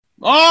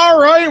All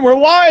right, we're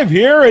live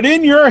here at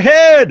In Your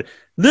Head.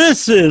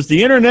 This is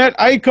the internet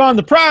icon,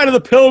 the pride of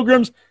the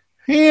pilgrims,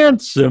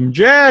 handsome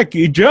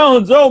Jackie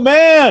Jones. Oh,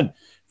 man,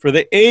 for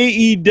the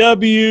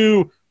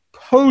AEW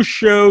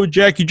post-show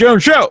Jackie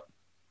Jones Show.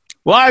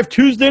 Live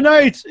Tuesday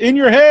nights, In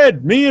Your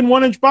Head, me and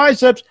 1 Inch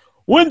Biceps.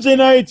 Wednesday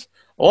nights,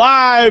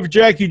 live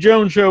Jackie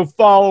Jones Show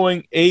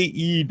following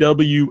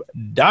AEW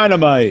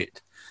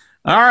Dynamite.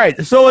 All right,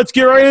 so let's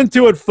get right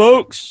into it,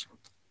 folks.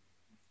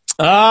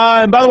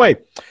 And by the way,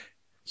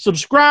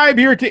 subscribe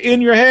here to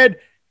In Your Head.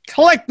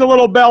 Click the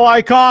little bell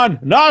icon,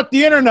 not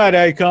the internet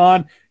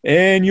icon,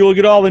 and you'll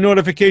get all the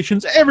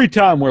notifications every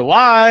time we're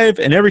live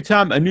and every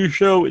time a new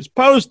show is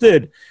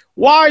posted.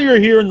 While you're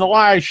here in the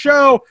live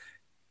show,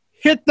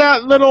 hit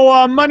that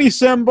little money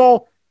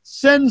symbol.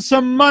 Send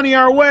some money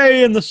our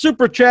way in the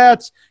super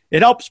chats.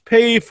 It helps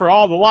pay for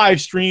all the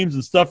live streams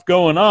and stuff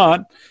going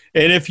on.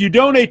 And if you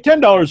donate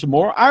 $10 or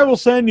more, I will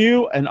send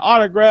you an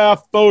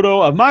autographed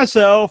photo of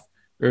myself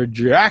or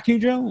Jackie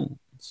Jones.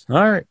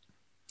 All right.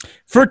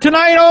 For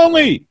tonight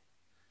only,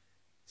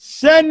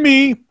 send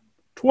me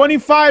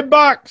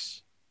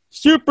 $25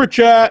 super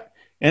chat,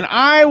 and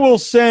I will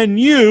send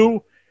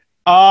you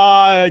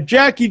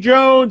Jackie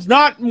Jones,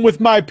 not with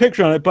my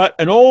picture on it, but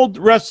an old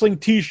wrestling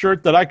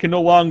t-shirt that I can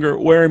no longer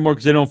wear anymore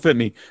because they don't fit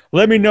me.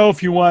 Let me know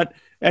if you want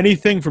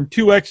anything from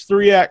 2X,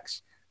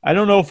 3X. I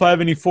don't know if I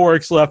have any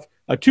 4X left.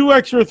 A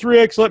 2X or a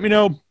 3X, let me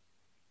know.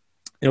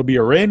 It'll be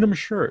a random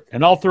shirt,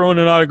 and I'll throw in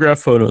an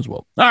autographed photo as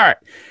well. All right.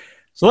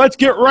 So let's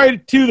get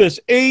right to this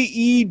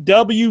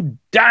AEW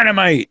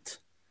Dynamite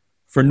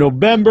for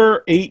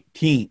November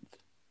 18th.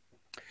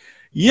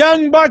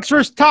 Young Bucks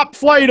vs. Top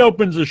Flight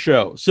opens the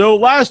show. So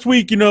last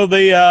week,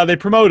 they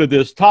promoted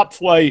this Top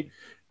Flight,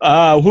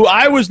 who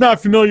I was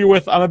not familiar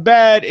with. I'm a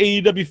bad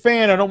AEW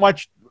fan. I don't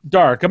watch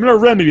Dark. I'm going to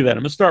remedy that. I'm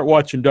going to start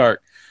watching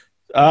Dark.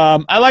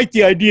 I like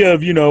the idea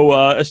of,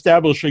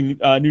 establishing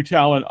new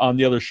talent on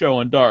the other show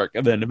on Dark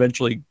and then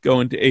eventually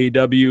going to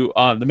AEW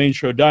on the main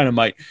show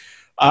Dynamite.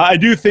 I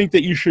do think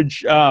that you should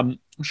show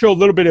a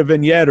little bit of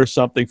vignette or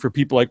something for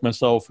people like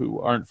myself who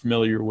aren't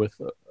familiar with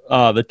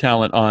the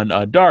talent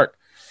on Dark.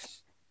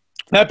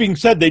 That being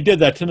said, they did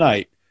that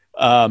tonight.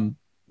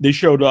 They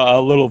showed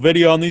a little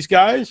video on these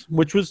guys,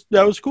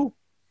 that was cool.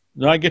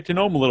 Now I get to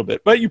know them a little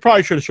bit, but you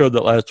probably should have showed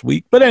that last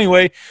week. But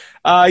anyway,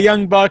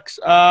 Young Bucks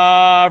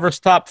versus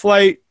Top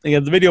Flight. They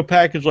had the video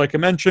package, like I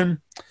mentioned.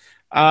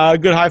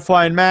 Good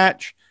high-flying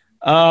match.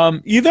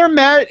 Either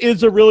Matt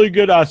is a really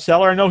good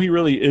seller. I know he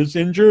really is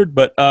injured,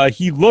 but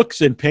he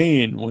looks in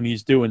pain when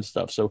he's doing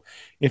stuff. So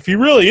if he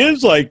really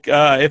is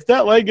if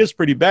that leg is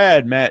pretty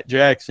bad, Matt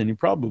Jackson, he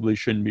probably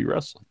shouldn't be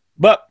wrestling.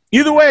 But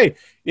either way,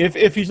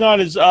 if he's not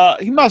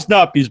he must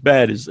not be as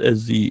bad as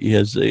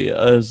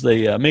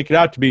they make it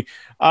out to be.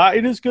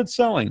 It is good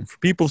selling. For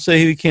people who say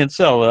he can't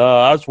sell,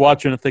 I was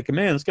watching and thinking,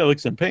 man, this guy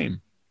looks in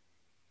pain.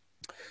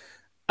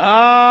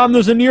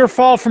 There's a near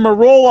fall from a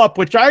roll up,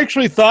 which I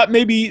actually thought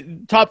maybe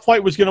Top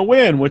Flight was going to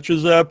win, which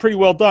is pretty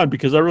well done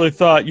because I really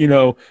thought,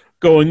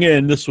 going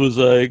in, this was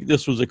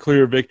a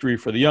clear victory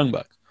for the Young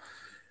Bucks.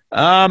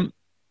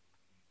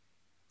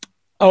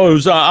 It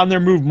was on their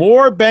move.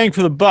 More bang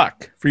for the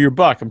buck, for your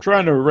buck. I'm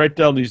trying to write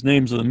down these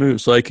names of the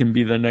moves so I can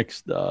be the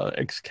next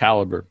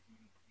Excalibur.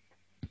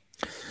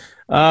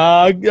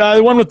 The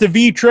one with the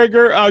V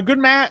trigger, good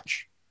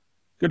match.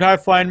 Good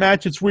high-flying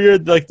match. It's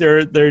weird, like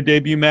their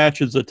debut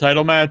match is a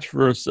title match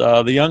versus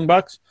the Young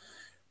Bucks.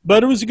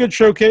 But it was a good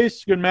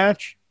showcase, good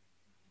match.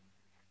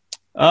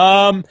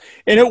 And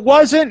it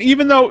wasn't,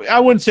 even though I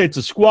wouldn't say it's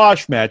a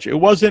squash match, it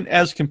wasn't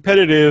as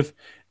competitive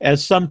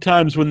as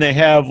sometimes when they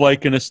have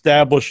like an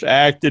established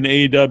act in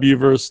AEW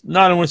versus,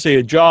 not I want to say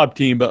a job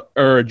team,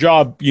 or a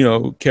job,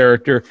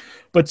 character,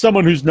 but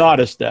someone who's not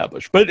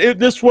established. But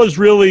this was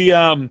really,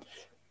 the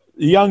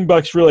Young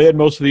Bucks really had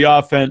most of the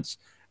offense,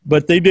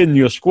 but they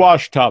didn't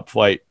squash Top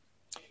Flight.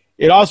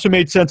 It also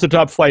made sense that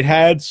Top Flight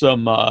had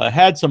some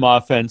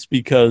offense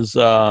because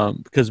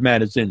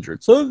Matt is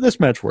injured. So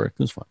this match worked.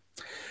 It was fun.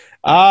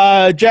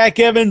 Jack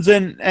Evans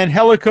and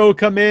Helico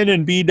come in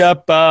and beat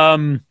up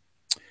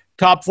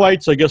Top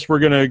Flight, so I guess we're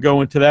going to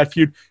go into that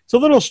feud. It's a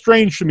little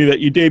strange to me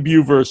that you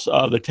debut versus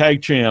the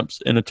tag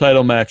champs in a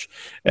title match,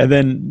 and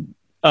then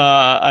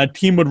a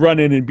team would run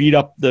in and beat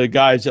up the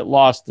guys that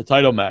lost the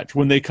title match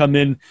when they come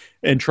in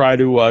and try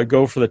to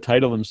go for the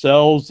title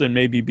themselves and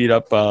maybe beat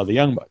up the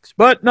Young Bucks.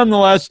 But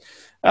nonetheless,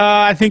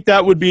 I think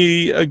that would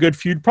be a good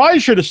feud. Probably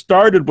should have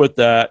started with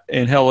that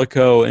in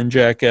Helico and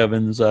Jack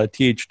Evans,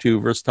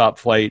 TH2 versus Top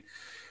Flight.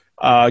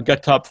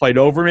 Got Top Flight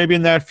over maybe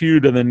in that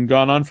feud and then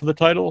gone on for the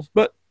titles,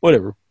 but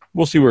whatever.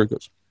 We'll see where it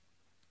goes.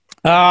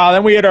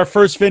 Then we had our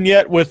first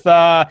vignette with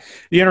the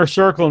Inner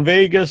Circle in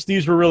Vegas.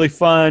 These were really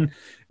fun.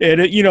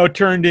 It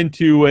turned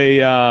into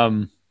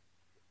a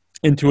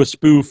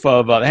spoof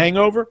of The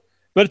Hangover,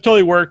 but it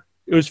totally worked.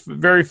 It was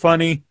very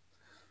funny.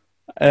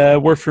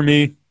 Worked for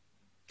me.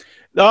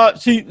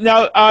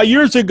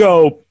 Years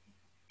ago,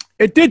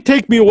 it did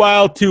take me a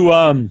while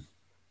to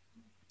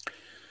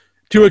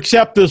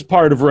accept this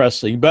part of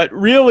wrestling, but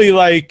really,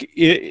 like,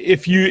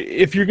 if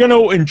you're going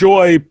to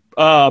enjoy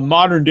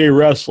modern day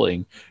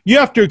wrestling, you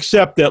have to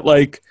accept that,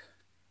 like,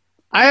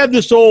 I have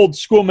this old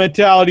school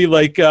mentality,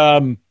 like,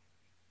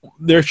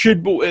 there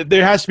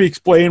has to be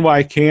explained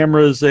why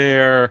camera's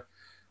there,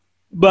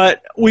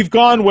 but we've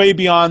gone way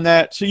beyond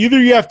that. So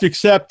either you have to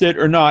accept it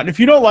or not. And if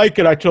you don't like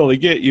it, I totally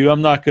get you.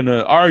 I'm not going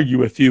to argue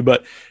with you,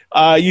 but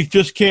you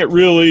just can't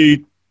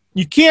really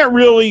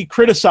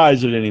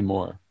criticize it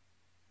anymore,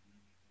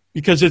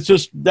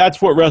 because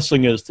that's what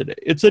wrestling is today.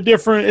 It's a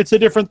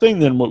different thing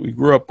than what we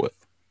grew up with,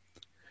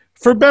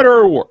 for better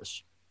or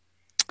worse.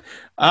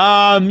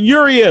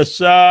 Urias,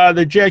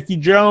 the Jackie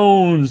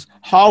Jones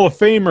Hall of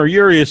Famer,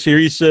 Urias here.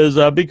 He says,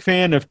 big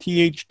fan of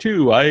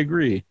TH2. I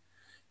agree.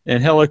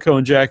 And Helico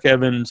and Jack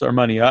Evans are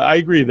money. I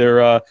agree.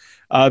 They're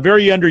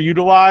very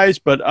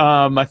underutilized, but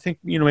I think,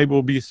 maybe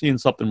we'll be seeing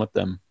something with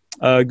them.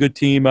 Good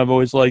team. I've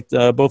always liked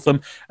both of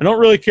them. I don't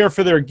really care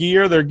for their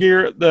gear.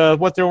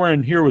 What they're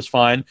wearing here was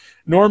fine.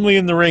 Normally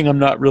in the ring, I'm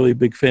not really a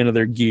big fan of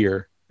their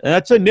gear. And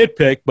that's a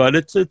nitpick, but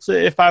it's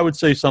if I would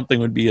say something,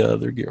 would be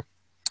their gear.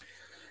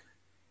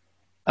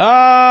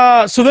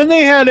 So then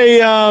they had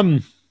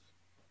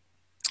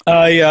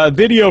a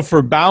video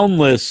for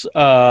Boundless,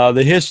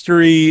 the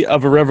history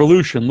of a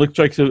revolution. Looks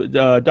like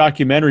a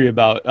documentary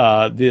about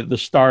the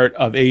start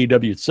of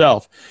AEW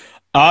itself.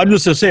 I'm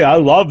just going to say, I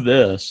love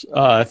this.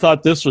 I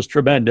thought this was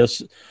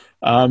tremendous.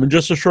 In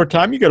just a short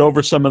time, you got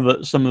over some of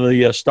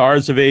the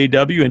stars of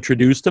AEW,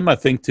 introduced them, I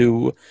think,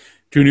 to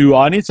a new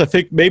audience. I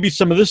think maybe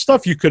some of this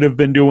stuff you could have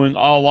been doing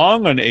all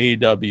along on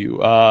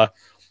AEW.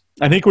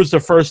 I think it was the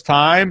first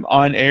time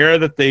on air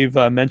that they've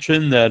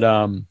mentioned that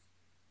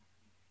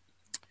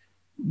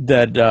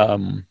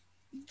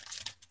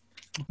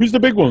who's the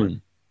big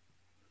woman?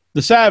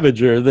 The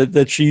Savage, or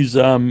that she's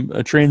a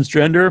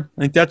transgender.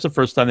 I think that's the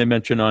first time they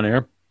mentioned on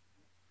air.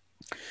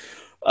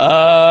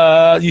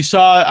 You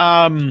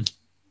saw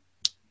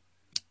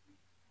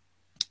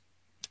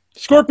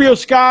Scorpio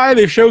Sky.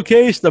 They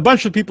showcased a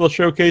bunch of people.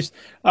 Showcased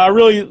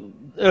really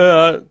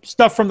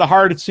stuff from the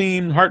heart. It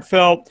seemed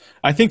heartfelt.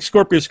 I think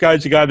Scorpio Sky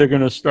is the guy they're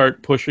going to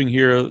start pushing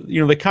here.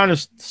 They kind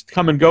of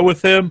come and go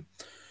with him.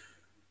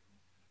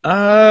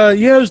 Yeah,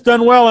 it was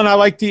done well, and I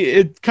liked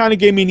it kind of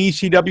gave me an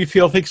ECW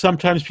feel. I think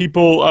sometimes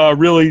people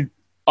really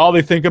all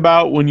they think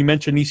about when you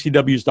mention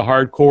ECW is the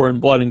hardcore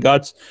and blood and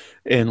guts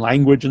and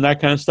language and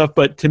that kind of stuff.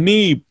 But to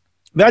me,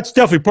 that's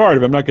definitely part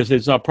of it. I'm not going to say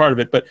it's not part of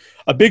it, but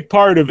a big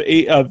part of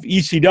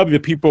ECW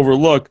that people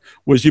overlook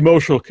was the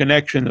emotional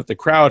connection that the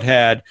crowd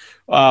had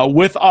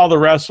with all the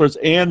wrestlers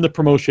and the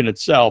promotion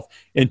itself.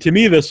 And to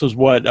me, this was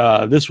what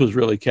this was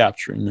really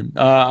capturing. And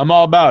I'm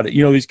all about it.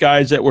 These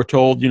guys that were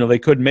told, they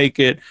couldn't make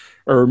it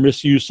or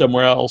misused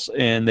somewhere else,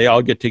 and they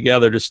all get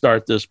together to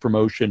start this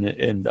promotion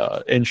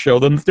and show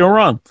them that they're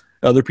wrong.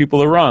 Other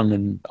people are wrong,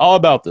 and all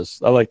about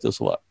this. I like this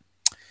a lot.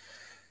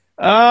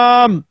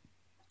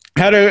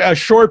 Had a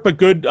short but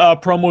good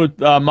promo with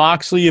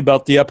Moxley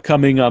about the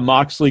upcoming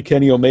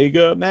Moxley-Kenny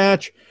Omega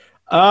match.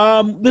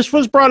 This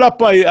was brought up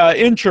by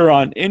Incher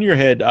on In Your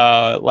Head.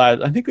 I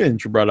think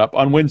Incher brought up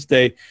on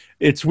Wednesday.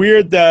 It's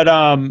weird that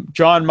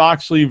John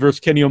Moxley versus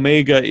Kenny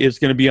Omega is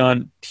going to be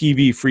on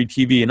TV, free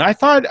TV. And I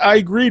thought I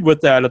agreed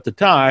with that at the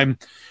time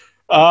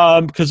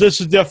because this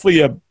is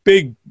definitely a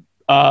big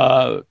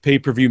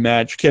pay-per-view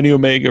match, Kenny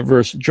Omega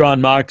versus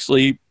John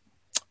Moxley.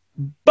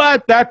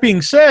 But that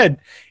being said,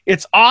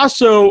 it's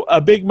also a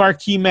big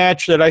marquee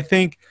match that I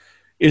think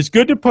is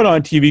good to put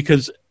on TV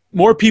because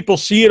more people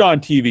see it on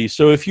TV.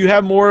 So if you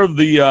have more of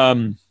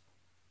the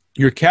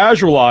your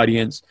casual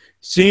audience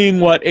seeing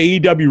what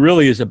AEW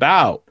really is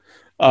about,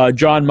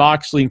 John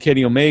Moxley and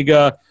Kenny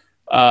Omega,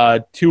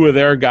 two of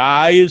their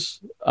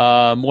guys,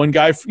 one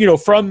guy from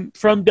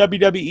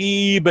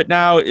WWE, but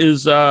now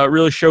is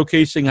really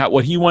showcasing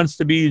what he wants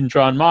to be in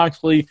John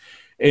Moxley,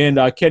 and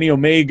Kenny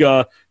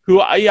Omega, who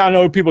I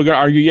know people are going to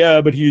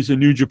argue, but he's in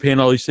New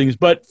Japan, all these things.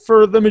 But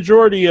for the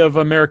majority of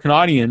American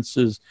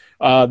audiences,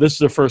 this is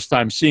the first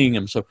time seeing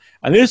him. So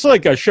and this is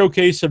like a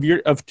showcase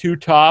of two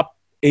top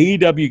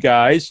AEW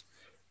guys.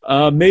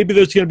 Maybe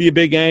there's going to be a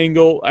big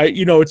angle.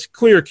 It's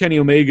clear Kenny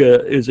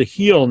Omega is a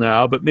heel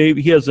now, but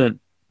maybe he hasn't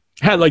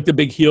had like the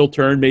big heel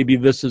turn. Maybe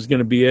this is going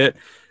to be it.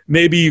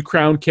 Maybe you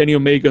crown Kenny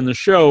Omega on the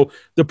show.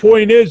 The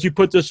point is you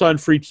put this on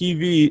free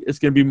TV, it's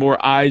going to be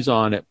more eyes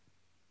on it.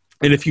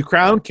 And if you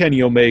crown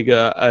Kenny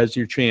Omega as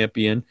your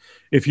champion,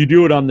 if you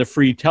do it on the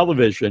free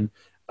television,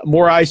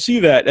 more eyes see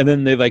that, and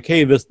then they're like,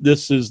 "Hey,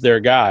 this is their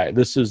guy.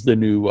 This is the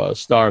new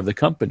star of the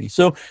company."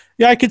 So,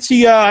 yeah, I could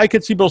see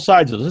both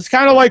sides of this. It's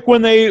kind of like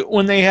when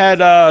they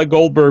had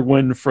Goldberg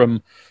win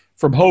from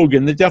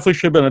Hogan. It definitely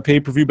should have been a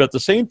pay-per-view, but at the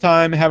same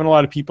time, having a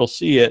lot of people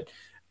see it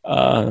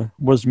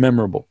was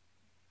memorable.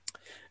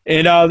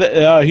 And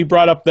he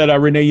brought up that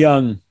Renee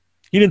Young.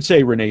 He didn't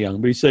say Renee Young,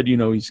 but he said,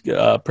 he's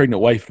a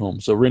pregnant wife at home.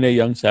 So Renee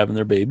Young's having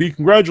their baby.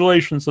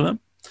 Congratulations to them.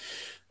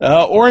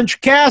 Orange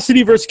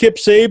Cassidy versus Kip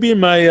Sabian,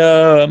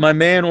 my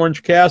man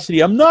Orange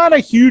Cassidy. I'm not a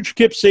huge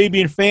Kip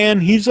Sabian fan.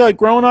 He's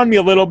grown on me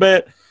a little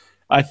bit.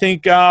 I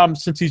think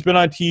since he's been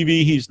on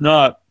TV, he's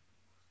not.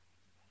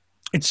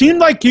 It seemed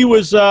like he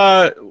was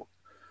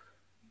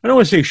I don't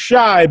want to say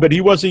shy, but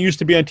he wasn't used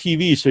to be on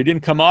TV, so he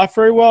didn't come off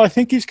very well. I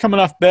think he's coming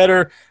off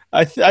better.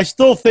 I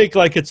still think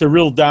like it's a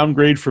real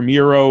downgrade from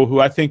Miro,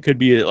 who I think could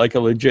be like a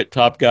legit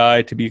top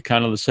guy, to be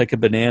kind of the second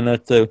banana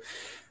to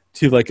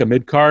like a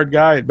mid card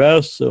guy at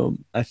best. So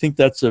I think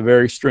that's a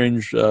very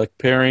strange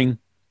pairing.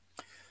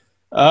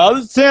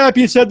 That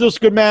being said, this was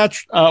a good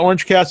match.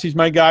 Orange Cassidy's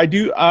my guy.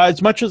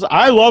 As much as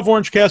I love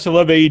Orange Cassidy, I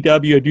love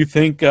AEW. I do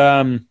think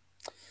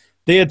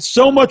they had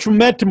so much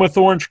momentum with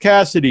Orange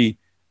Cassidy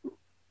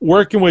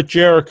working with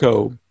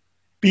Jericho,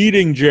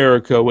 beating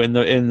Jericho in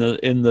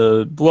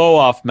the blow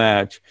off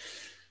match.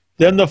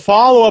 Then the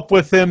follow up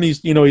with him, he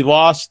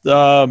lost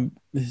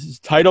his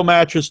title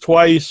matches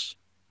twice.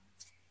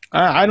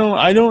 I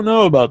don't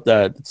know about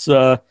that. It's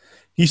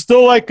he's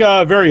still like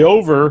very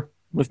over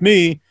with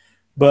me,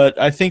 but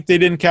I think they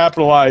didn't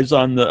capitalize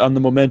on the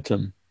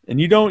momentum.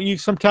 And you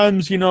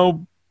sometimes you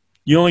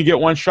only get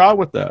one shot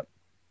with that.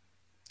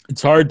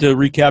 It's hard to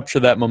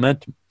recapture that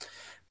momentum.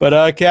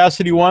 But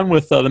Cassidy won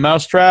with the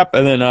mousetrap,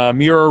 and then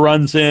Miro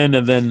runs in,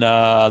 and then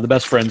the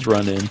best friends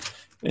run in,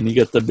 and you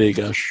get the big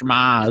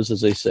schmaz, as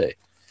they say.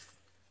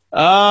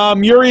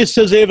 Murius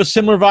says they have a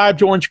similar vibe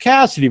to Orange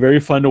Cassidy, very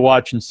fun to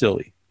watch and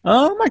silly.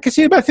 I can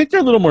see it, but I think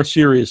they're a little more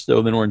serious,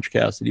 though, than Orange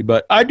Cassidy.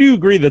 But I do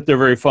agree that they're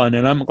very fun,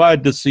 and I'm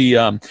glad to see,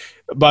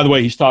 by the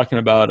way, he's talking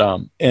about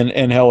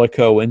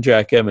Angelico and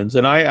Jack Evans,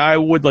 and I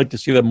would like to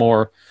see them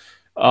more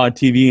on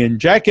TV. And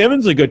Jack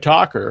Evans is a good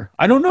talker.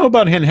 I don't know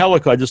about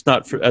Angelico. I'm just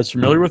not as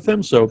familiar with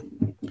him.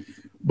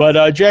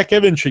 But Jack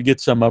Evans should get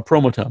some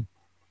promo time.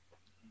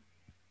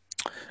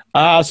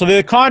 So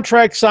the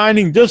contract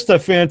signing, just a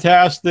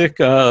fantastic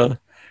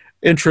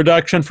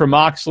introduction for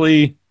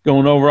Moxley,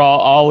 going over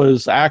all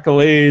his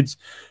accolades,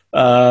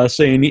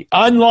 saying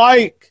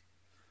unlike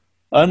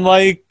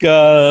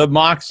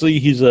Moxley,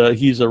 he's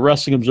a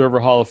Wrestling Observer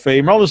Hall of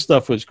Fame. All this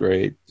stuff was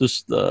great.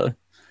 Just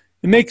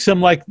it makes him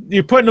like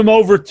you're putting him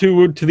over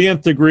to the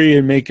nth degree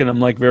and making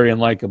him like very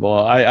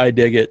unlikable. I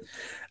dig it.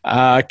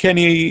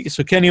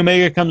 Kenny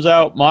Omega comes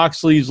out.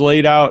 Moxley's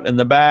laid out in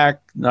the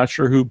back. Not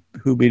sure who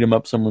beat him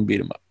up. Someone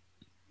beat him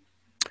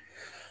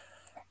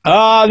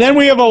up. Then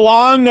we have a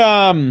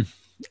long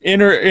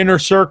inner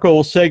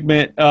circle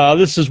segment.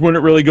 This is when it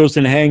really goes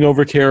in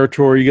hangover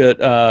territory. You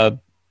got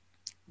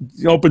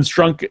Open's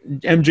drunk,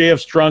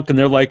 MJF's drunk, and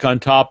they're like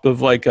on top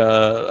of like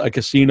a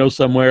casino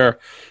somewhere,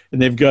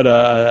 and they've got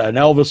an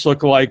Elvis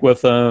lookalike with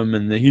them,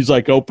 and he's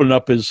like opening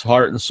up his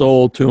heart and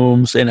soul to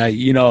him.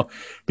 And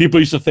people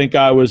used to think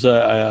I was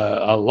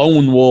a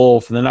lone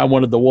wolf, and then I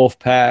wanted the wolf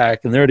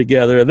pack, and they're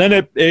together. And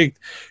then it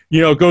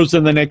goes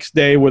in the next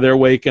day where they're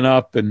waking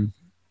up, and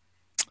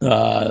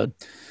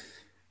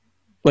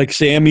like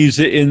Sammy's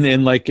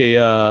in like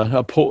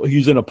a pool,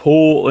 he's in a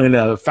pool in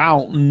a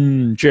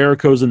fountain.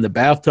 Jericho's in the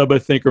bathtub, I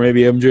think, or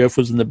maybe MJF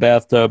was in the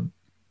bathtub.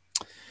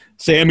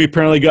 Sammy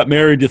apparently got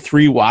married to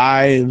 3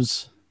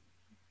 wives.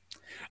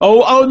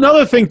 Oh,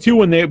 another thing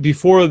too,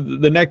 before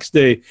the next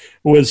day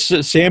was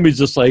Sammy's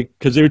just like,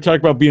 because they were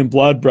talking about being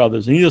blood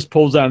brothers, and he just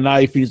pulls out a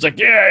knife. And he's like,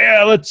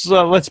 yeah,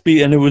 let's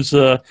be, and it was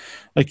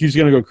like he was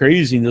gonna go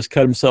crazy and just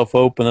cut himself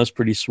open. That's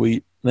pretty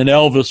sweet. And then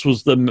Elvis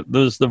was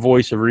the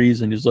voice of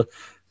reason. He's like,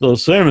 so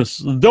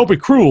Samus, don't be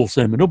cruel,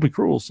 Sammy. Don't be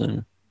cruel,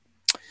 Sammy.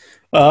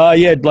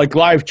 He had like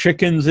live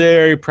chickens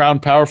there, proud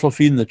and powerful,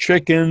 feeding the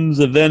chickens,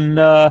 and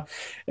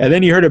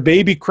then you heard a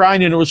baby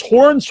crying, and it was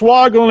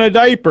Hornswoggle in a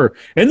diaper.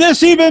 And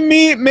this even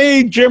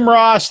made Jim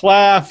Ross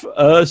laugh.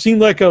 Seemed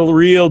like a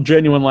real,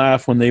 genuine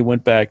laugh when they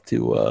went back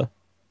to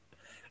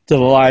the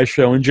live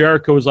show, and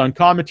Jericho was on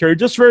commentary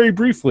just very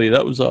briefly.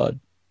 That was odd.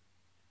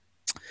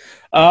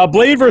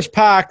 Blade versus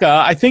Pac.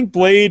 I think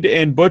Blade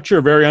and Butcher are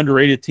a very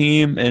underrated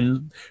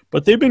team,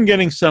 but they've been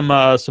getting some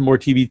more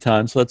TV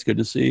time, so that's good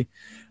to see.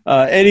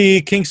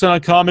 Eddie Kingston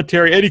on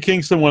commentary. Eddie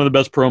Kingston, one of the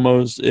best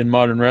promos in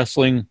modern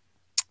wrestling.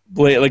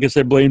 Blade, like I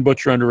said, Blade and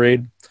Butcher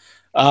underrated.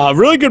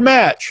 Really good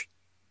match.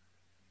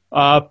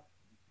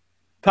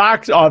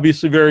 Pac's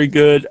obviously very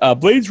good.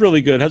 Blade's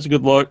really good. Has a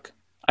good look.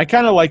 I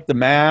kind of like the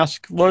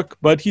mask look,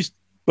 but he's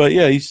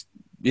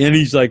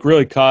like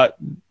really caught.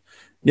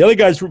 The other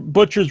guys,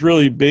 Butcher's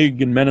really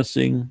big and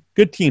menacing.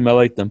 Good team. I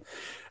like them.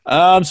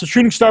 So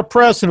Shooting Star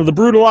Press and the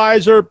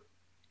Brutalizer.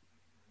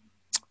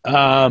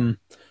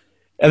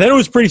 And then it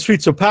was pretty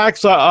sweet. So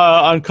Pac's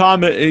on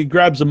comment, he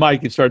grabs the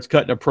mic and starts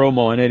cutting a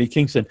promo on Eddie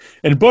Kingston.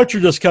 And Butcher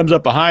just comes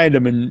up behind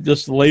him and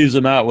just lays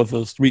him out with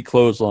a sweet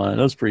clothesline.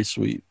 That was pretty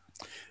sweet.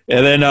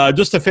 And then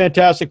just a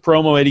fantastic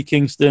promo, Eddie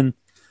Kingston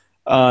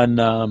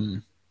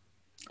on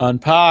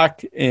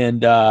Pac.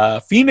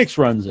 And Phoenix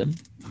runs in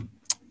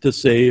to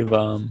save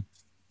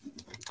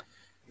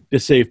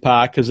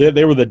Pac, because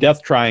they were the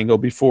death triangle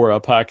before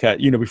Pac had,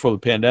 before the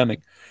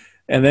pandemic.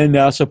 And then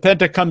so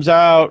Penta comes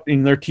out,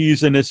 and they're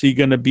teasing, is he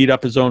going to beat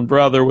up his own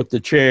brother with the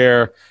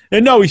chair?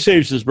 And no, he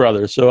saves his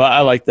brother. So I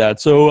like that.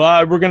 So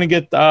we're going to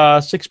get a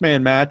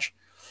 6-man match,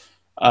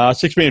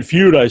 6-man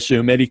feud, I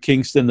assume. Eddie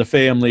Kingston, the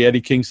family,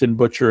 Eddie Kingston,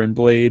 Butcher, and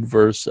Blade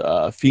versus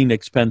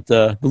Phoenix,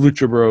 Penta, the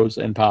Lucha Bros,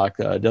 and Pac,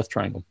 Death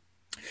Triangle.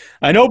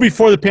 I know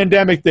before the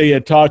pandemic they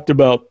had talked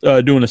about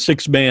doing a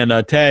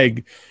 6-man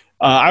tag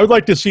I would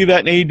like to see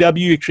that in AEW.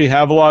 You actually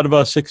have a lot of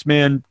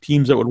 6-man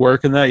teams that would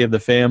work in that. You have the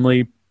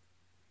family.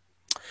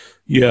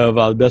 You have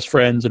the Best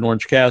Friends and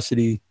Orange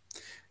Cassidy.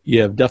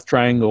 You have Death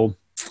Triangle.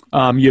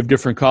 You have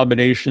different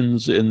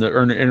combinations in the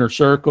inner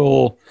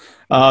circle.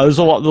 There's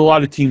a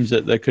lot of teams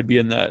that could be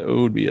in that. It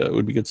would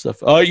be good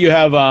stuff. You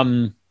have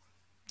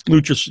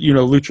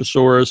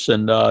Luchasaurus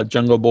and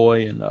Jungle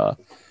Boy and the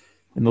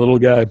little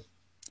guy.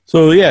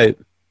 So yeah,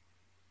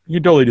 you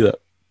can totally do that.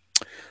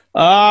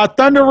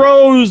 Thunder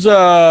Rose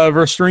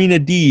versus Serena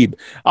Deeb.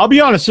 I'll be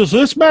honest. So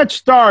this match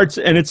starts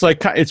and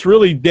it's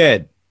really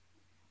dead.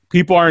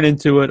 People aren't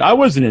into it. I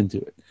wasn't into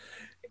it.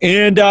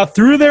 And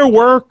through their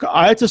work,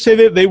 I have to say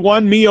that they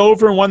won me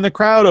over and won the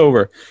crowd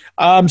over.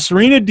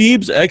 Serena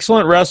Deeb's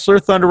excellent wrestler,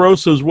 Thunder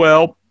Rosa as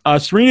well.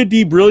 Serena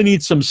Deeb really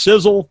needs some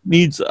sizzle,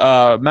 needs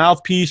a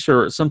mouthpiece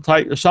or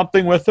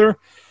something with her.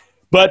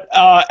 But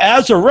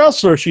as a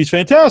wrestler, she's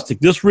fantastic.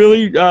 This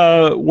really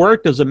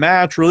worked as a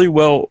match really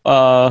well.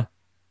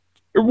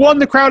 It won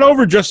the crowd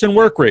over just in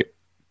work rate.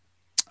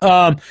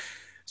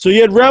 So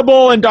you had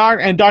Rebel and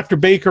Dr.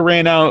 Baker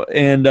ran out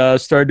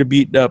and started to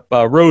beat up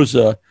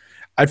Rosa.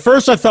 At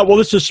first, I thought, well,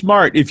 this is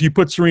smart if you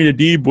put Serena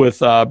Deeb with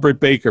Britt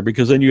Baker,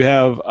 because then you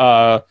have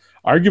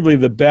arguably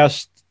the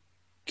best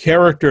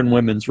character in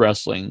women's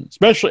wrestling,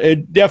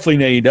 definitely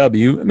in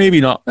AEW.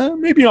 Maybe not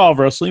all of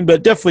wrestling,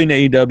 but definitely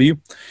in AEW.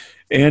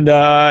 And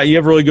you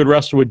have a really good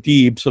wrestler with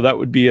Deeb, so that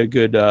would be a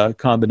good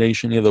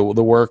combination,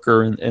 the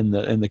worker and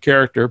the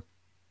character.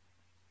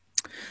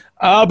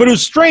 But it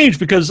was strange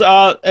because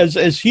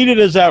as heated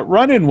as that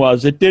run-in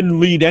was, it didn't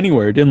lead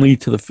anywhere. It didn't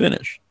lead to the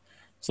finish.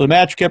 So the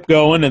match kept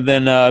going, and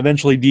then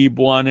eventually Deeb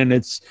won, and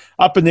it's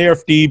up in the air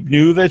if Deeb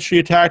knew that she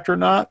attacked or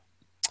not.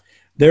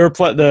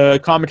 The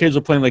commentators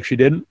were playing like she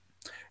didn't.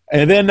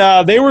 And then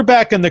they were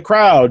back in the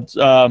crowd,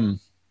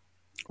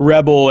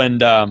 Rebel and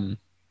the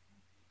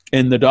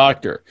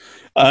Doctor.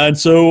 And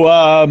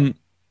so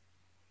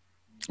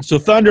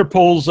Thunder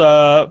pulls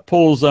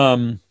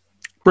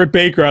Britt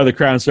Baker out of the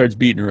crowd and starts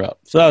beating her up.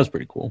 So that was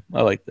pretty cool.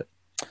 I liked it.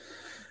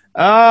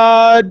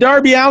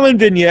 Darby Allin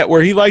vignette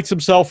where he lights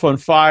himself on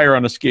fire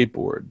on a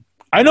skateboard.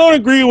 I don't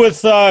agree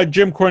with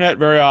Jim Cornette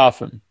very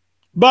often,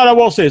 but I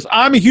will say this.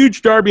 I'm a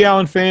huge Darby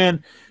Allin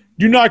fan.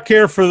 Do not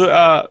care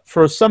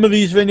for some of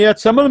these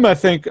vignettes. Some of them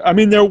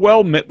they're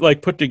well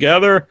put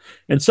together,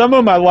 and some of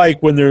them I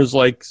like when they're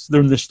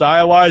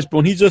stylized, but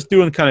when he's just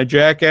doing kind of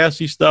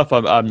jackassy stuff,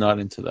 I'm not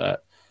into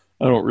that.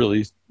 I don't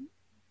really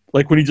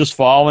like when he's just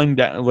falling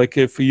down, like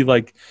if he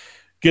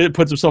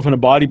puts himself in a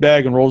body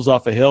bag and rolls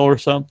off a hill or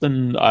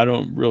something. I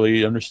don't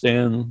really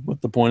understand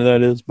what the point of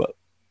that is, but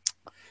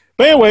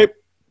anyway,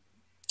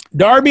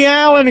 Darby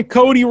Allin and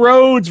Cody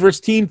Rhodes versus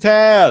Team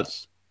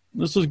Taz.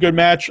 This was a good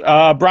match.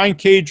 Brian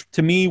Cage,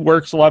 to me,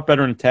 works a lot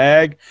better in a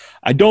tag.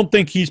 I don't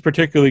think he's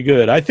particularly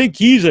good. I think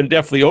he's a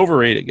definitely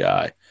overrated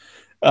guy.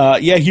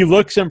 Yeah, he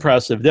looks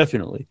impressive,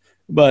 definitely.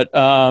 But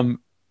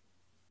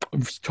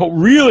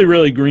really,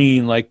 really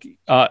green.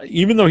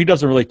 Even though he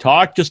doesn't really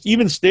talk, just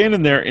even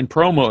standing there in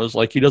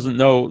promos, he doesn't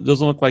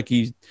look like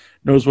he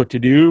knows what to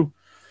do.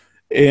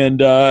 And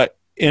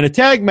in a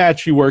tag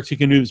match, he works. He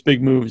can do these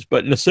big moves.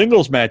 But in a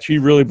singles match, he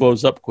really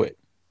blows up quick.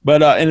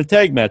 But in a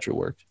tag match, it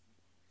worked.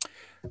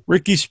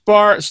 Ricky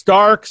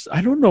Starks,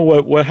 I don't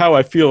know how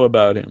I feel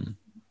about him.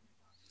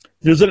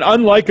 There's an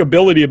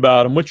unlikability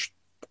about him, which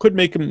could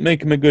make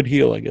him a good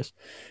heel, I guess.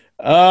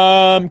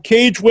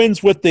 Cage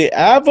wins with the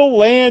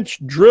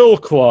Avalanche Drill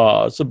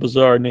Claw. It's a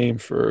bizarre name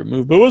for a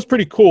move, but it was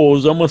pretty cool. It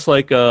was almost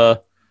like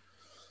sort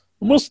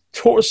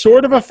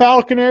of a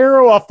Falcon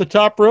Arrow off the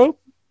top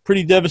rope.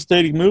 Pretty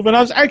devastating move, and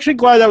I was actually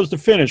glad that was the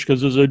finish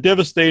because it was a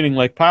devastating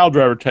pile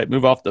driver type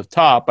move off the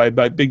top by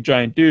a big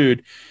giant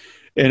dude.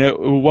 And it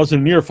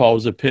wasn't a near fall.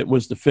 It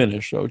was the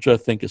finish, which I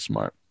think is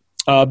smart.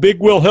 Big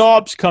Will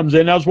Hobbs comes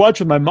in. I was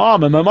watching my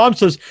mom, and my mom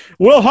says,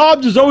 Will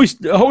Hobbs is always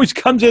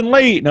comes in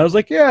late. And I was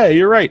like, yeah,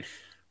 you're right.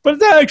 But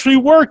that actually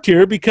worked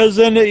here because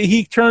then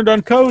he turned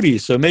on Cody.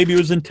 So maybe it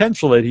was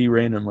intentional that he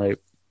ran in late.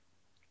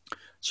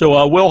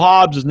 So Will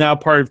Hobbs is now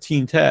part of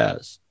Team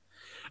Taz.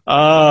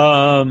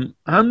 I'm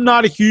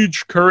not a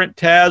huge current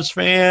Taz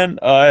fan.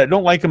 I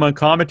don't like him on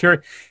commentary.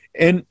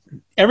 And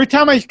every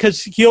time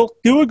because he'll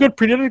do a good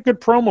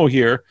promo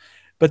here,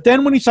 but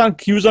then when he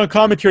was on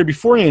commentary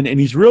beforehand, and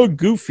he's real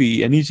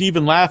goofy, and he's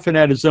even laughing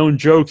at his own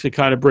jokes that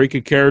kind of break a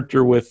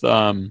character with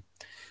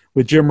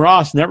Jim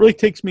Ross, and that really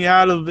takes me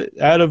out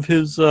of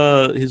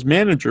his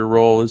manager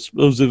role as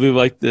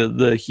supposedly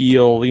the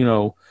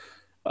heel,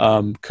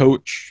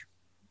 coach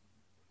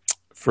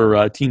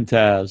for Team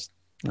Taz.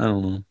 I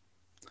don't know.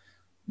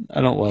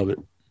 I don't love it.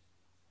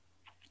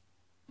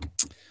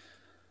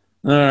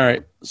 All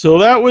right. So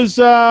that was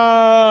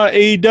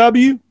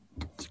AEW.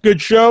 It's a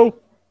good show.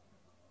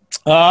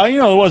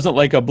 It wasn't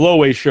like a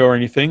blowaway show or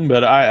anything,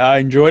 but I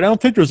enjoyed it. I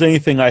don't think there was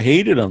anything I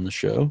hated on the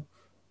show.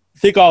 I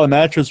think all the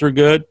matches were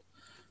good. I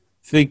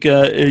think,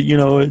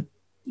 it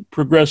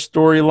progressed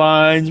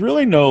storylines.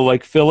 Really no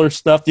filler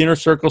stuff. The Inner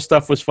Circle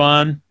stuff was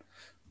fun.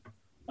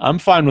 I'm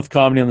fine with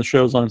comedy on the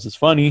show as long as it's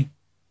funny.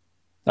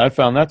 I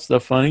found that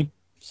stuff funny,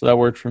 so that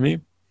worked for me.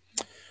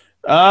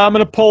 I'm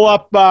going to pull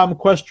up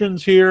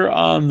questions here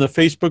on the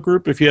Facebook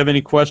group. If you have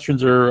any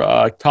questions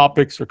or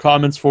topics or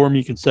comments for me,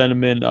 you can send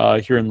them in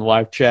here in the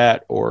live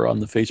chat or on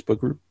the Facebook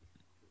group.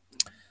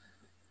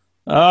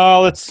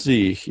 Let's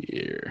see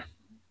here.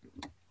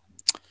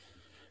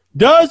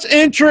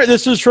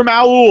 This is from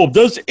Alul.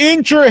 Does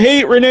Incher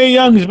hate Renee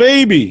Young's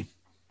baby?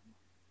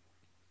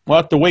 We'll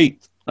have to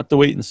wait.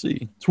 And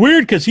see. It's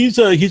weird because he's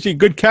a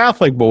good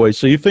Catholic boy,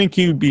 so you think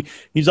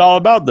he's all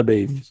about the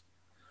babies.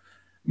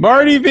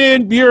 Marty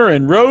Van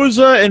Buren,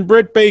 Rosa and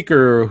Britt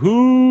Baker.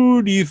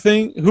 Who do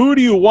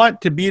you want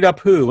to beat up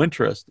who?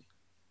 Interesting.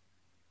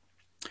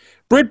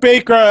 Britt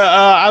Baker,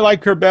 I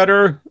like her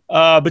better,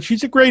 but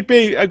she's a great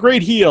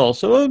heel,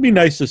 so it would be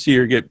nice to see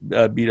her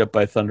get beat up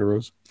by Thunder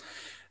Rosa.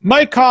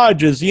 Mike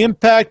Hodges, the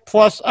Impact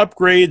Plus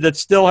upgrade that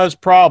still has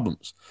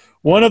problems.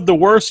 One of the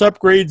worst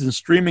upgrades in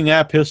streaming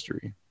app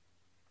history.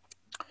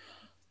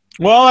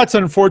 Well, that's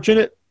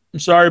unfortunate. I'm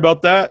sorry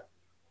about that.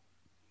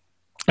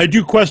 I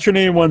do question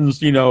anyone's,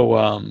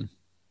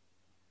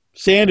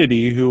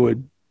 sanity who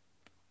would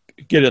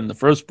get it in the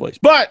first place.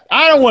 But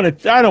I don't want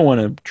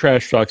to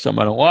trash talk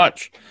something I don't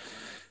watch.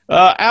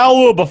 Al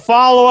Lube, a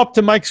follow-up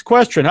to Mike's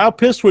question. How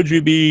pissed would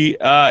you be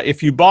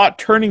if you bought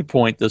Turning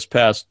Point this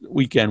past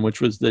weekend, which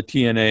was the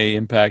TNA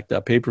Impact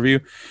pay-per-view,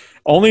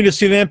 only to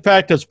see the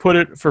Impact has put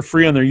it for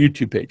free on their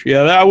YouTube page?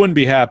 Yeah, I wouldn't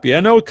be happy. I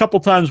know a couple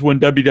times when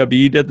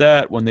WWE did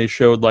that, when they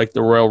showed like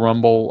the Royal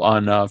Rumble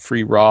on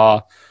free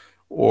Raw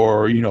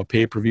or,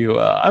 pay-per-view,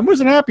 I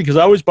wasn't happy because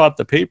I always bought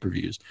the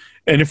pay-per-views.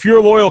 And if you're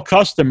a loyal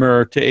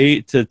customer to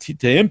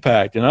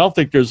Impact, and I don't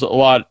think there's a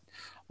lot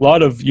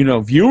of,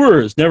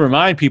 viewers, never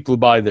mind people who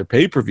buy their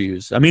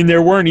pay-per-views. I mean,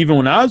 there weren't even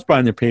when I was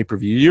buying their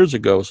pay-per-view years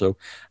ago. So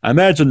I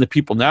imagine the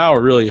people now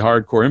are really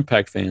hardcore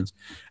Impact fans.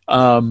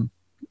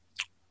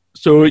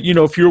 So,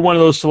 if you're one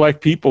of those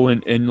select people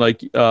and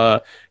like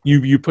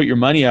you put your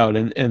money out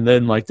and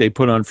then like they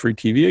put on free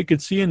TV, I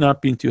could see you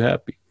not being too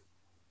happy.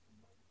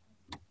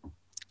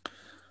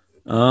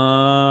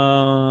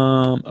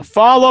 A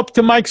follow-up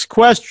to Mike's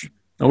question.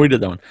 Oh, we did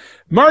that one.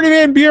 Marty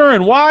Van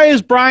Buren, why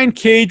is Brian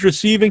Cage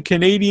receiving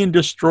Canadian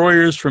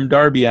destroyers from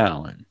Darby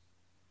Allin?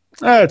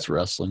 That's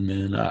wrestling,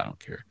 man. I don't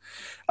care.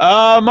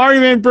 Marty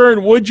Van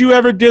Buren, would you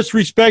ever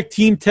disrespect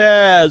Team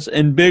Taz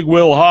and Big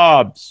Will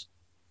Hobbs?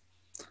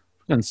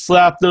 And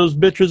slap those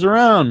bitches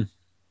around.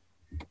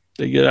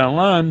 They get out of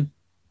line.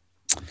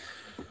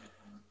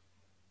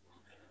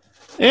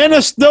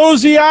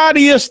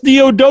 Anastasiadis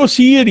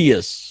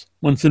Theodosidius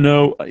wants to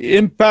know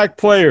Impact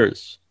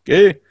players.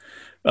 Okay.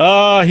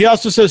 He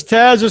also says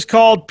Taz is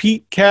called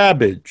Pete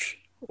Cabbage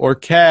or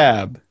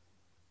Cab.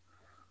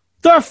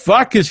 The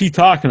fuck is he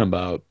talking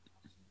about?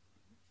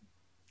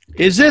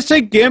 Is this a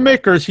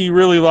gimmick or has he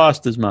really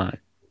lost his mind?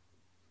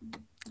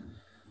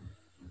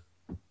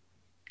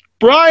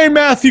 Brian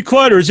Matthew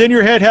Clutter is in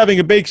your head having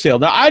a bake sale.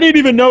 Now, I didn't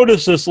even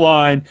notice this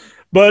line,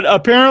 but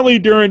apparently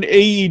during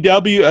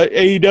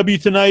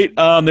AEW tonight,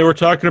 they were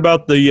talking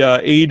about the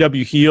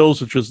AEW Heels,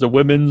 which was the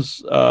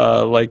women's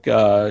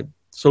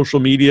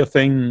social media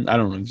thing. I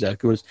don't know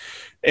exactly what it was.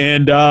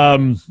 And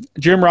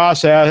Jim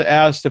Ross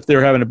asked if they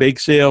were having a bake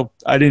sale.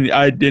 I don't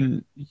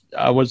know.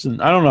 I was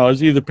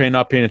either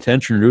not paying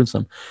attention or doing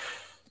something.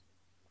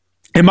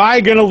 Am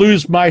I going to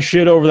lose my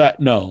shit over that?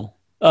 No.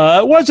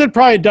 It wasn't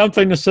probably a dumb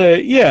thing to say.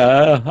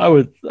 Yeah, I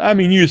would. I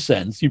mean, you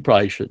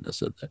probably shouldn't have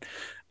said that.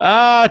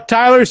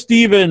 Tyler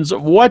Stevens,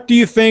 what do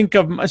you think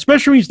of,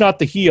 especially when he's not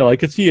the heel? I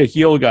could see a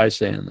heel guy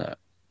saying that.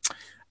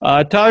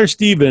 Tyler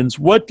Stevens,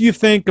 what do you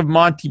think of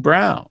Monty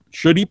Brown?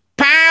 Should he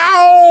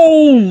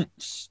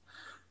pounce?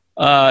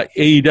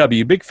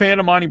 AEW, big fan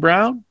of Monty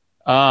Brown.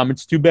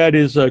 It's too bad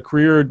his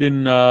career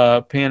didn't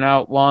pan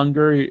out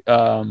longer. He's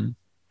one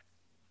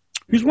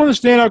of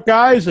the standout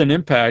guys in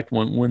Impact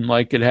when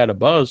like it had a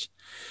buzz.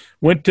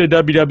 Went to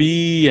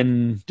WWE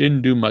and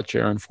didn't do much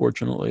there,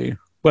 unfortunately.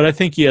 But I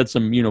think he had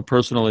some,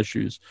 personal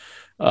issues.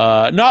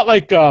 Not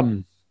like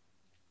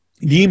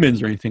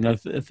demons or anything. I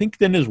think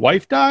then his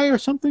wife died or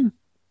something.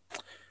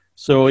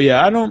 So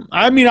yeah, I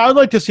would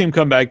like to see him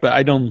come back, but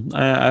I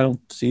don't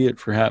see it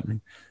for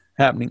happening.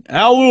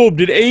 Al Lube,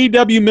 did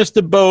AEW miss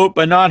the boat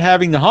by not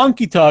having the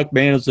Honky Tonk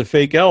Man as the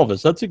fake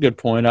Elvis? That's a good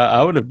point.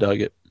 I would have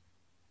dug it.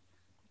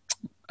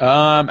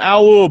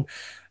 Al Lube,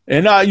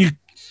 and you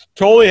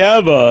totally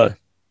have a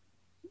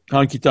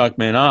Honky Tonk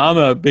Man. I'm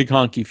a big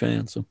Honky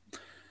fan. So,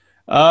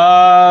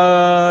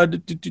 Al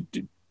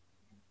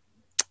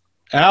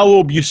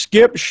Lube, you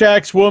skipped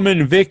Shaq's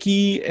woman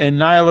Vicky and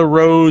Nyla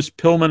Rose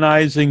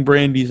Pillmanizing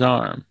Brandy's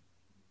arm.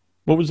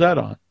 What was that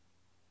on?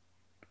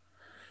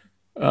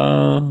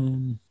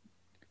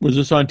 Was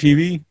this on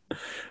TV?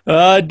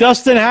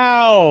 Dustin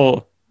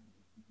Howe.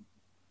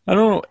 I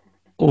don't know.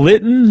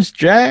 Litton's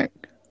Jack?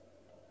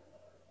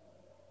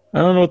 I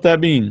don't know what that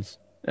means.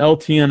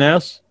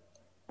 LTNS?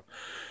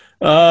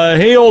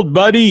 Hey, old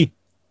buddy.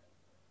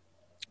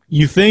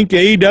 You think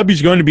AEW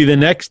is going to be the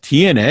next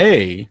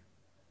TNA?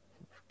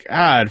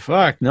 God,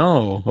 fuck,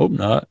 no. Hope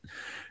not.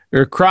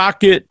 Or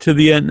Crockett to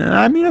the end.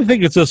 I mean, I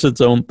think it's just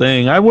its own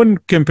thing. I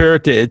wouldn't compare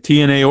it to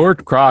TNA or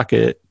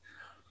Crockett.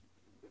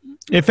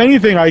 if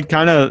anything,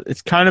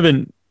 it's kind of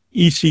an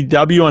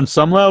ECW on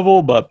some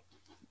level, but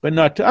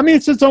not. I mean,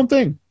 it's its own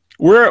thing.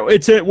 We're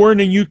in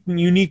a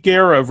unique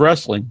era of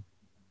wrestling.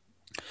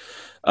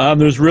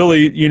 There's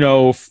really,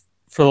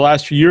 for the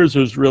last few years,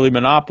 there's really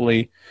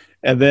monopoly,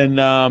 and then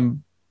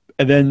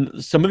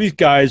some of these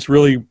guys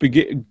really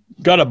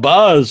got a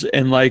buzz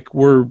and like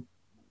were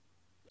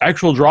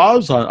actual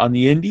draws on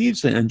the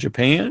indies and in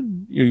Japan.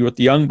 With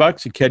the Young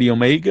Bucks and Kenny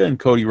Omega and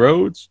Cody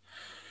Rhodes,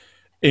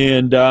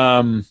 and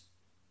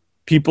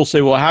people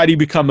say, well, how do you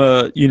become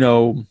a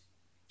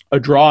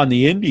draw in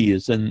the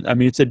indies? And I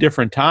mean, it's a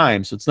different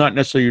time, so it's not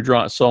necessarily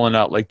you're selling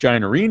out like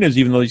giant arenas,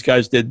 even though these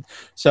guys did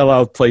sell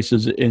out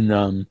places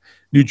in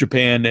New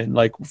Japan and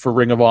like for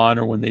Ring of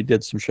Honor when they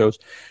did some shows.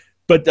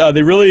 But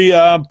they really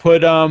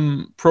put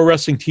pro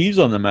wrestling tees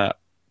on the map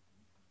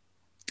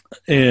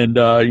and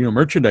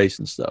merchandise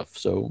and stuff.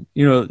 So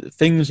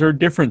things are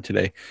different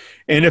today.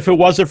 And if it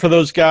wasn't for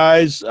those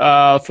guys,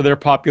 for their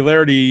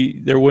popularity,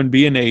 there wouldn't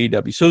be an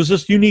AEW. So it's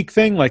this unique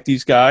thing, like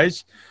these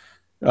guys.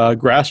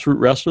 Grassroots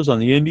wrestlers on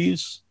the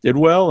indies did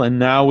well, and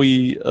now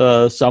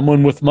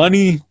someone with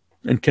money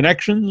and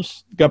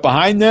connections got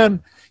behind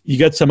them. You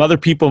got some other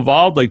people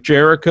involved, like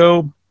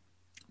Jericho,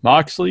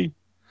 Moxley,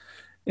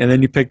 and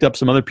then you picked up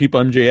some other people,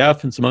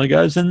 MJF and some other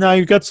guys, and now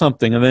you've got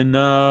something. And then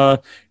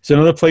it's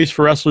another place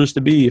for wrestlers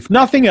to be. If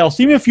nothing else,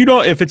 even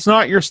if it's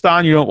not your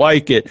style, you don't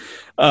like it,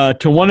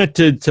 to want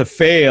it to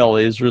fail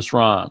is just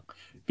wrong.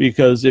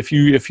 Because if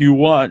you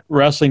want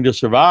wrestling to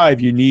survive,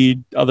 you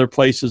need other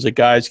places that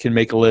guys can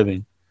make a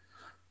living.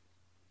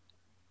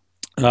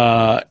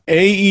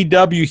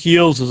 AEW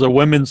heels is a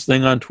women's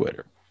thing on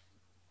Twitter.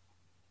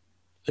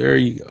 There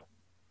you go.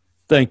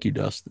 Thank you,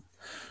 Dustin.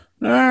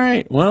 All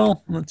right.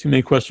 Well, not too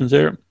many questions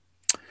there.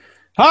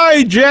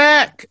 Hi,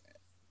 Jack.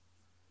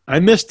 I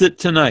missed it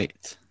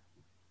tonight.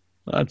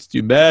 That's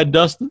too bad,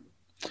 Dustin.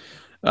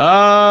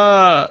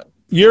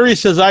 Yuri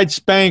says I'd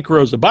spank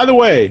Rosa. By the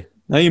way,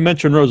 now you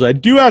mentioned Rosa, I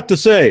do have to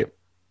say,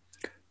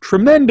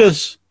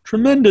 tremendous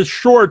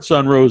shorts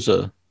on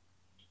Rosa.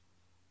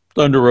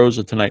 Thunder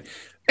Rosa tonight.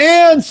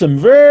 And some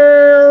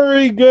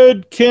very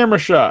good camera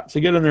shots. They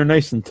get in there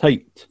nice and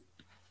tight.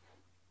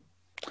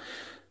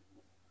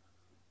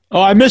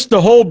 Oh, I missed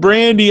the whole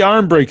Brandy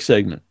arm break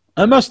segment.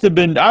 I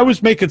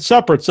was making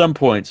supper at some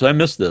point, so I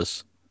missed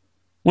this.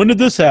 When did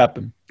this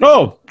happen?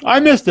 Oh, I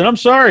missed it. I'm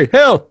sorry.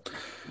 Hell,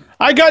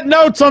 I got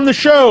notes on the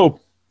show,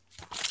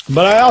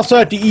 but I also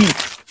had to eat.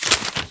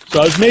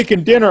 So I was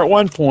making dinner at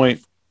one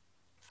point.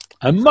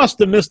 I must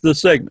have missed this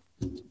segment.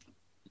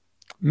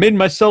 Made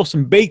myself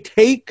some baked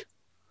hake,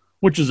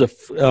 which is a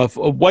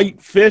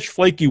white fish,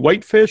 flaky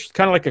white fish,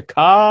 kind of like a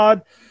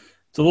cod.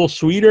 It's a little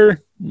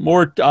sweeter,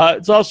 more.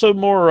 It's also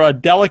more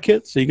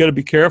delicate, so you got to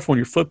be careful when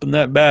you're flipping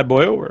that bad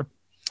boy over.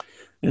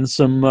 And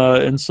some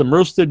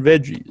roasted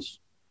veggies.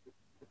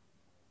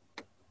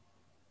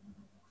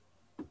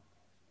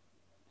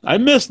 I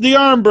missed the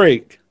arm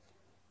break,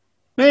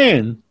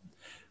 man.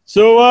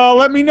 So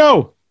let me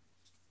know.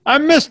 I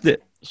missed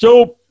it.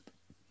 So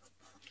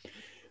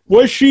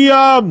was she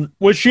on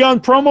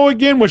promo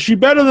again? Was she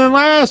better than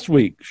last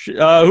week?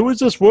 Who is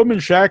this woman?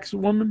 Shaq's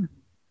woman?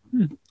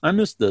 I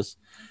missed this.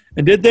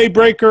 And did they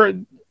break her?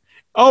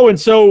 Oh, and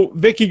so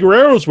Vicky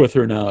Guerrero's with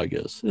her now, I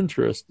guess.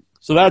 Interesting.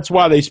 So that's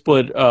why they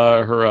split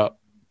her up.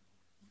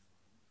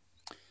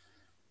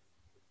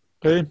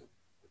 Okay.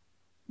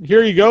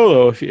 Here you go,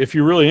 though, if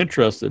you're really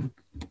interested.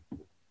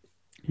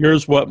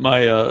 Here's what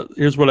I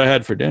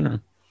had for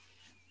dinner.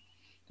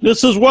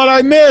 This is what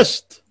I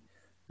missed.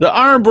 The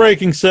arm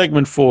breaking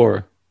segment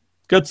for.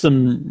 Got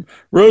some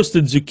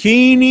roasted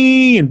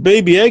zucchini and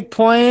baby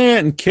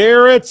eggplant and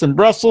carrots and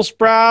Brussels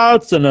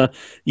sprouts and a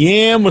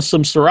yam with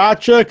some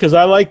sriracha because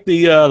I like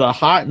the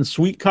hot and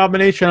sweet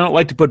combination. I don't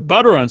like to put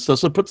butter on stuff,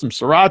 so I put some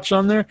sriracha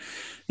on there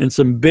and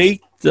some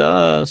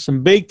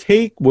baked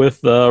hake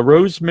with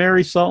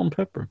rosemary, salt, and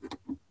pepper.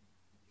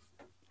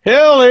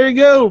 Hell, there you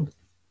go.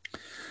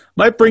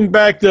 Might bring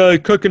back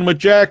the Cooking with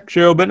Jack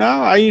show, but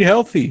now I eat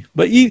healthy.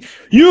 But you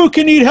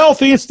can eat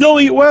healthy and still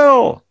eat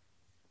well.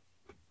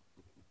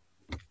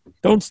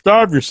 Don't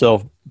starve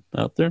yourself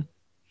out there.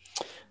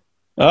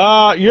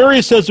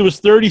 Yuri says it was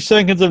 30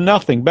 seconds of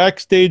nothing.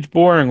 Backstage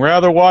boring.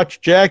 Rather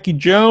watch Jackie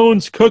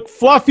Jones cook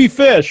fluffy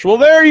fish. Well,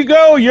 there you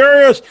go,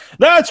 Urias.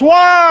 That's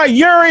why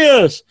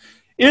Urias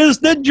is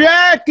the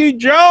Jackie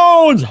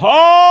Jones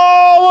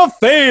Hall of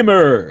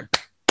Famer.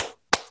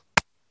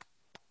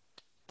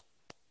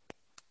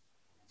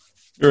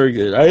 Very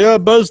good. I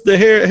buzzed the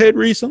head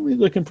recently.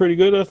 Looking pretty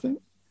good, I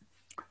think.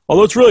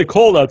 Although it's really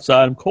cold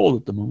outside. I'm cold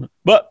at the moment.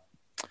 But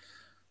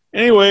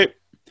anyway,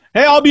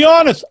 hey, I'll be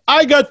honest.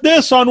 I got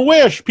this on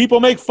Wish. People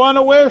make fun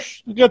of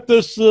Wish. I got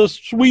this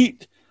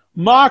sweet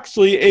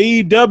Moxley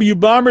AEW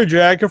bomber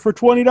jacket for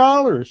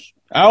 $20.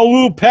 Al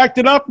Wu packed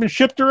it up and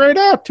shipped it right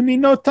out to me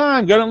in no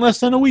time. Got it in less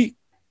than a week.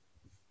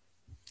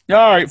 All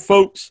right,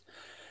 folks.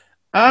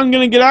 I'm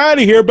going to get out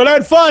of here, but I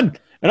had fun.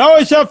 And I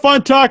always have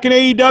fun talking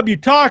AEW,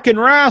 talking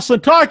wrestling,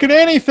 talking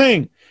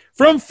anything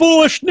from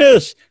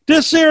foolishness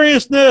to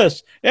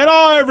seriousness and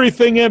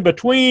everything in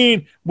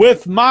between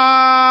with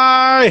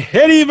my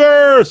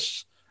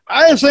Headyverse.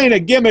 This ain't a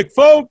gimmick,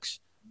 folks.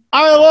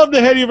 I love the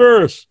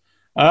Headyverse.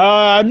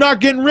 I'm not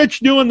getting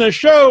rich doing this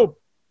show.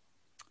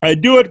 I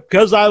do it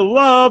because I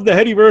love the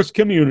Headyverse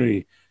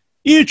community.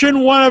 Each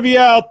and one of you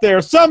out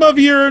there, some of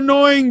you are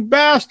annoying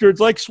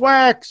bastards like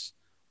Swax,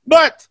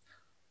 but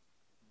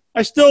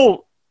I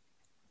still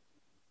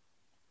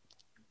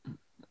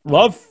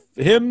love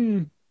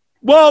him.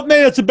 Well,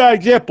 maybe that's a bad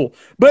example,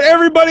 but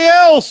everybody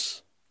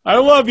else, I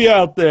love you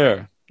out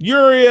there.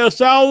 Urias,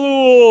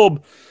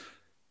 Alub,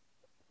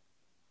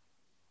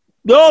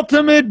 the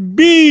Ultimate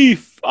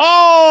Beef,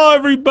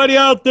 everybody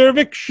out there,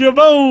 Vic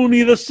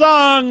Schiavone, the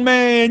Song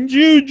Man,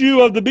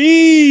 Juju of the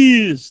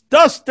Bees,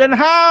 Dustin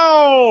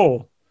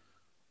Howe.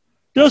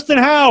 Dustin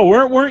Howe,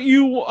 weren't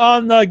you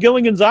on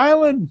Gilligan's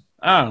Island?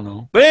 I don't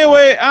know. But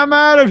anyway, I'm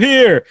out of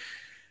here.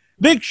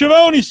 Vic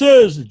Schiavone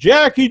says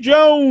Jackie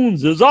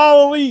Jones is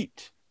all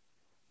elite.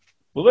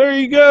 Well, there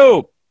you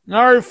go.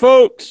 All right,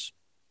 folks.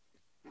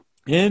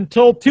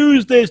 Until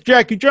Tuesday's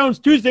Jackie Jones,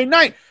 Tuesday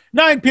night,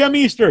 9 p.m.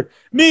 Eastern.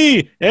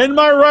 Me and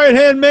my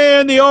right-hand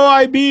man, the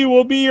OIB,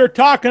 will be here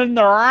talking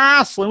the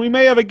wrestling. We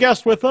may have a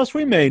guest with us.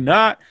 We may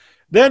not.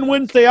 Then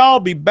Wednesday, I'll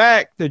be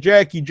back, the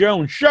Jackie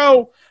Jones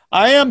Show.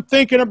 I am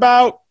thinking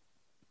about,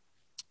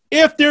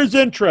 if there's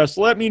interest,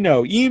 let me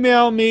know.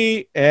 Email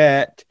me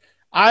at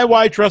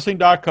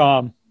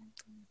iwatchwrestling.com.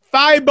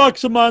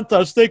 $5 a month. I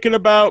was thinking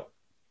about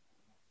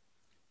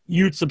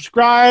you'd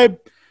subscribe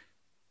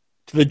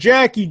to the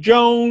Jackie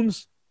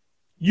Jones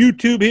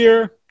YouTube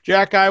here,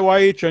 Jack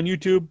IYH on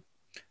YouTube.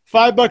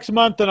 $5 a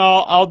month, and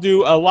I'll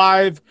do a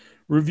live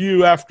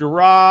review after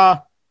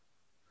Raw.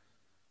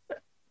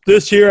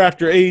 This here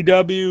after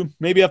AEW,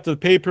 maybe after the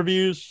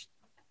pay-per-views.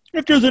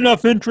 If there's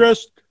enough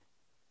interest,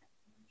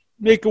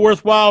 make it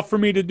worthwhile for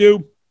me to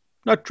do.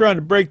 Not trying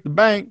to break the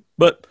bank,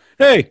 but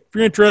hey, if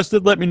you're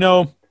interested, let me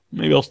know.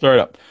 Maybe I'll start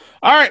up.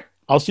 All right,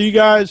 I'll see you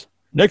guys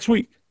next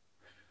week.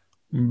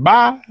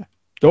 Bye.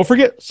 Don't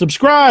forget,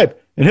 subscribe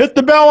and hit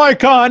the bell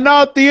icon,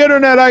 not the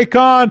internet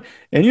icon,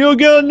 and you'll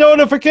get a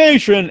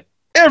notification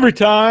every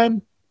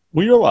time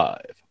we're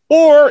live.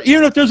 Or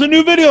even if there's a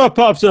new video that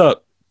pops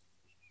up.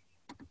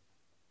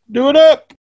 Do it up.